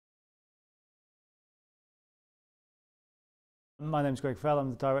My name's Greg Fell, I'm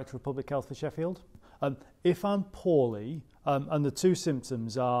the Director of Public Health for Sheffield. If I'm poorly and the two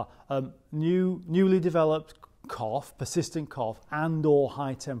symptoms are newly developed cough, persistent cough and or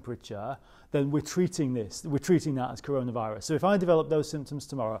high temperature, then we're treating that as coronavirus. So if I develop those symptoms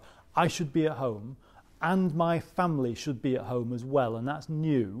tomorrow, I should be at home and my family should be at home as well, and that's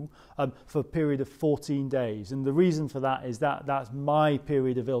new for a period of 14 days. And the reason for that is that that's my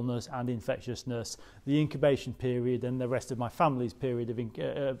period of illness and infectiousness, the incubation period and the rest of my family's period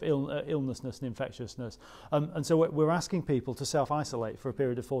of illnessness and infectiousness. And so we're asking people to self-isolate for a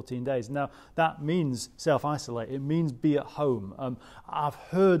period of 14 days. Now, that means self-isolate. It means be at home. I've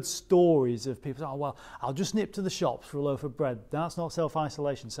heard stories of people saying, oh, well, I'll just nip to the shops for a loaf of bread. That's not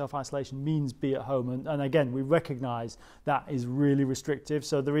self-isolation. Self-isolation means be at home. And again, we recognise that is really restrictive.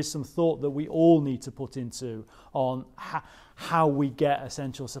 So there is some thought that we all need to put into on how we get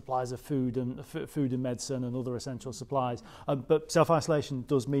essential supplies of food and medicine and other essential supplies. But self-isolation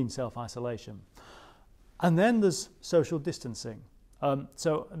does mean self-isolation. And then there's social distancing.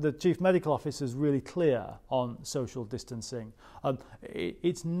 So the Chief Medical Officer is really clear on social distancing.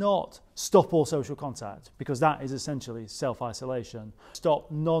 It's not stop all social contact, because that is essentially self-isolation. Stop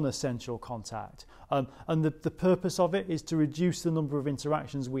non-essential contact. And the purpose of it is to reduce the number of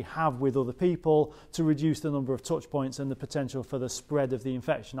interactions we have with other people, to reduce the number of touch points and the potential for the spread of the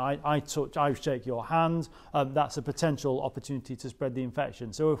infection. I shake your hand, that's a potential opportunity to spread the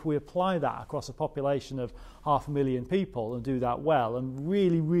infection. So if we apply that across a population of 500,000 people and do that well and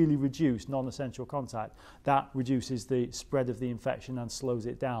really reduce non-essential contact, that reduces the spread of the infection and slows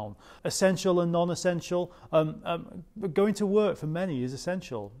it down. Essential and non-essential, going to work for many is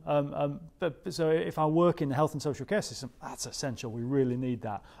essential. So if I work in the health and social care system, that's essential. We really need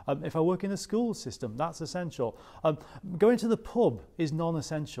that. If I work in a school system, that's essential. Going to the pub is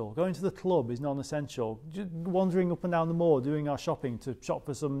non-essential. Going to the club is non-essential. Wandering up and down the moor, doing our shopping to shop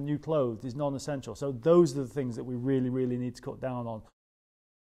for some new clothes is non-essential. So those are the things that we really need to cut down on.